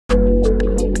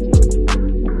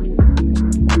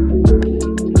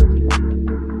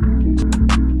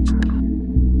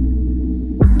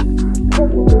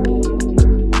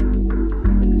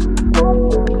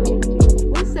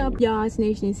Boyz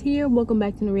Nation is here. Welcome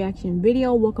back to the reaction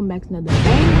video. Welcome back to another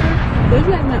banger. But if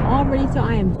you haven't already, so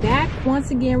I am back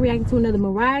once again reacting to another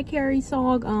Mariah Carey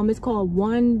song. It's called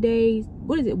One Day.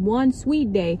 What is it? One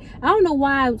Sweet Day. I don't know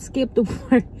why I skipped the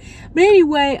word. But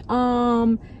anyway,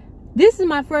 this is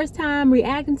my first time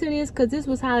reacting to this because this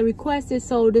was highly requested.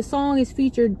 So the song is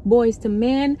featured Boyz II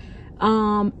Men.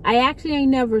 I actually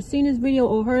ain't never seen this video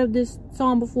or heard of this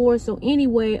song before. So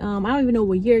anyway, I don't even know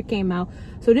what year it came out.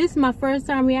 So this is my first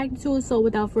time reacting to it. So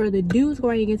without further ado, let's go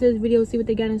right into this video and see what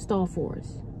they got in store for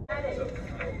us.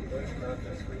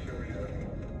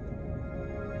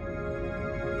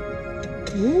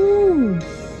 Ooh.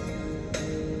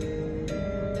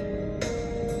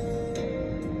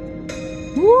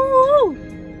 Woo!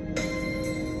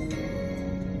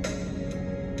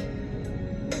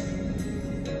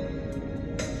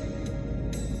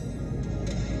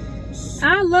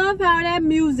 I love how that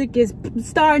music is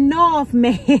starting off,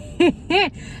 man.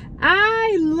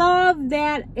 I love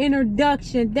that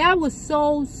introduction. That was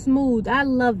so smooth. I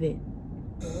love it.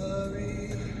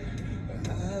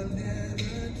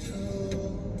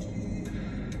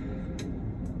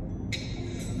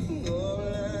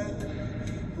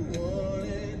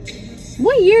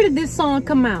 What year did this song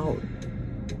come out?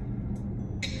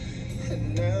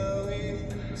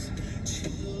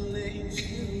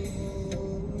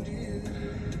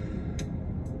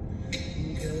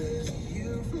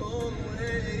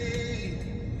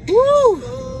 Woo!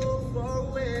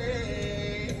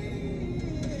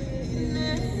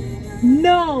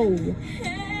 No.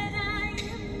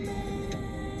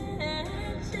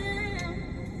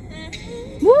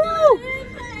 Woo!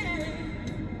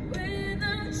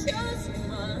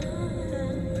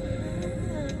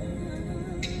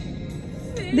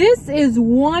 This is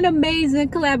one amazing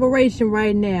collaboration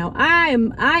right now. I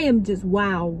am just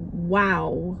wow.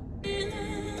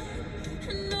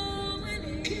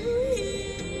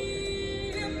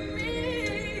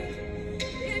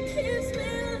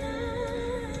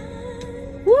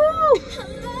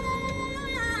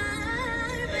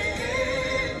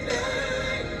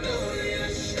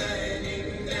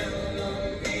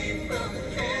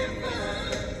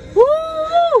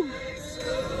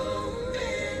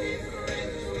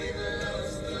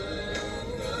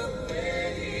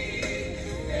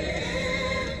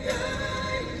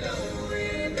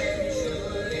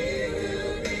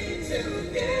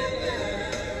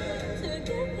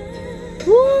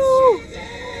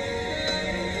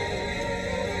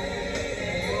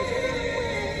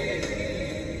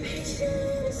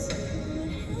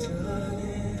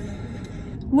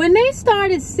 When they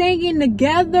started singing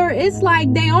together, it's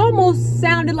like they almost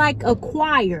sounded like a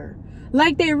choir.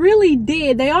 Like they really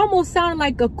did. They almost sounded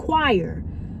like a choir.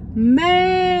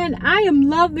 Man, I am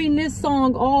loving this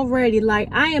song already. Like,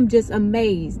 I am just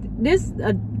amazed. This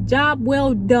a job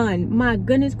well done. My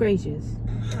goodness gracious.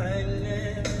 I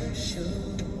never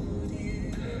showed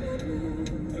you.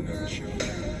 I never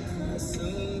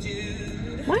showed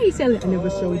you. Why are you saying I never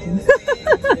showed you?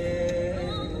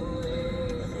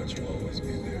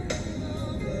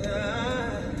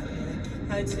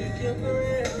 I took your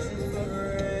presence for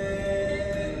granted,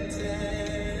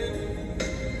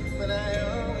 but I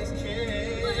always cared,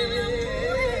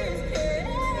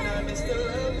 and I miss the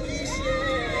love we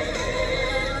shared.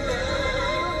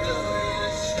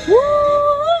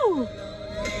 Woo!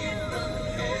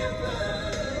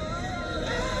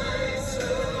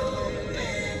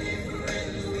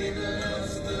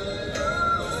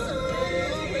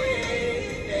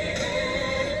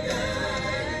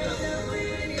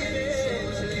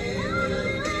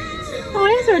 Oh,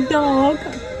 that's her dog.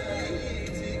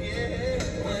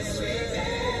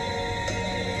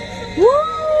 Woo!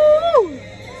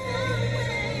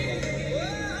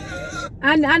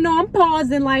 I know I'm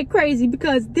pausing like crazy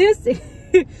because this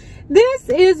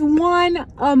is one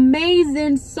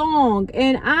amazing song,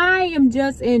 and I am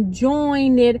just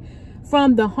enjoying it.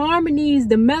 From the harmonies,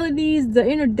 the melodies, the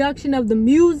introduction of the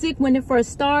music when it first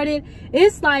started.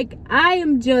 It's like I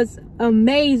am just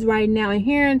amazed right now, and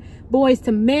hearing Boyz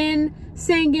II Men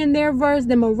singing their verse,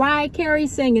 then Mariah Carey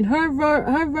singing her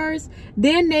verse,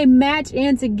 then they match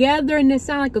in together and it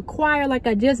sound like a choir like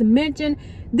I just mentioned.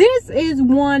 This is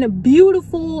one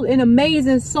beautiful and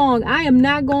amazing song. I am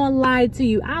not gonna lie to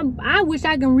you. I wish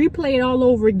I can replay it all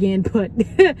over again, but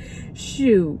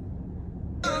shoot.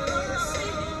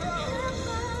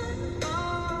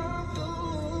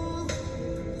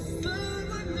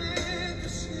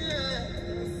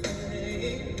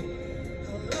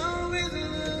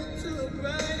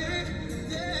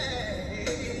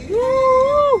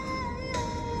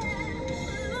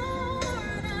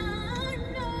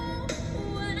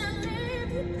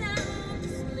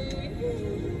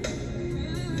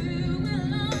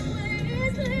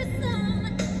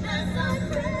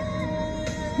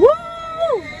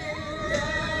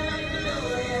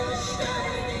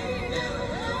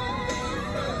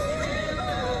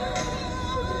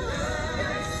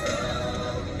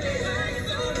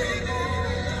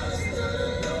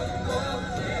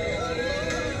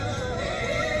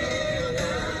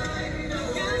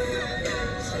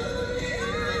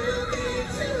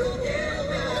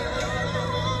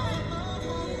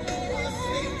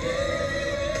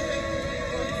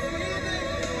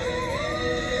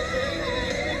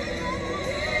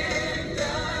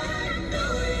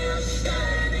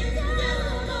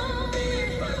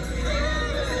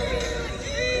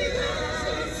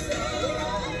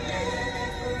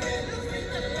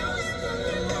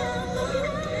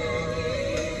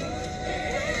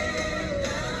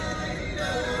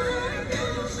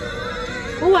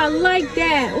 like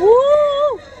that.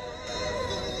 Ooh.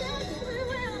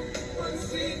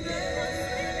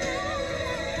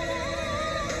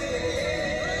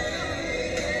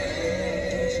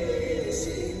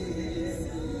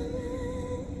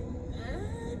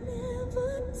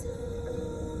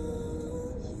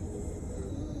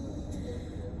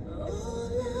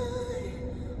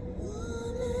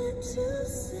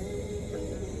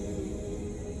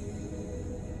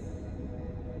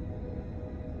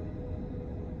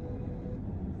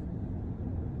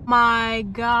 My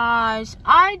gosh,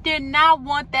 I did not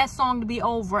want that song to be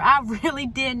over. I really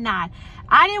did not.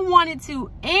 I didn't want it to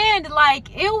end.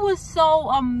 Like, it was so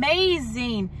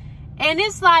amazing. And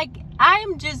it's like, I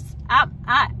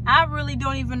really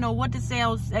don't even know what to say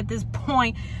at this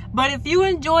point. But if you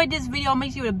enjoyed this video,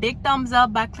 make sure you give it a big thumbs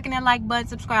up by clicking that like button,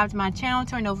 subscribe to my channel,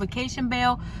 turn notification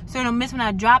bell so you don't miss when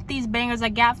I drop these bangers I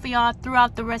got for y'all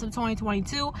throughout the rest of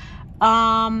 2022.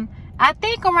 I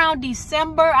think around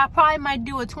December, I probably might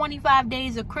do a 25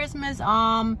 days of Christmas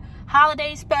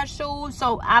holiday special.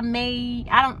 So I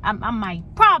might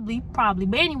probably.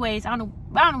 But anyways, I don't know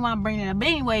why I'm bringing it up. But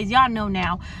anyways, y'all know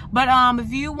now. But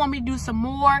if you want me to do some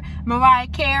more Mariah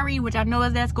Carey, which I know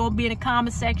that's gonna be in the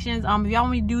comment sections. If y'all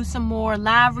want me to do some more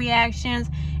live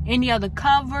reactions, any other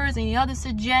covers, any other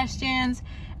suggestions,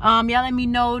 y'all let me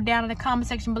know down in the comment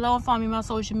section below. Follow me on my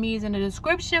social medias in the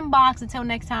description box. Until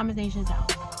next time, it's Nation's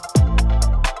out.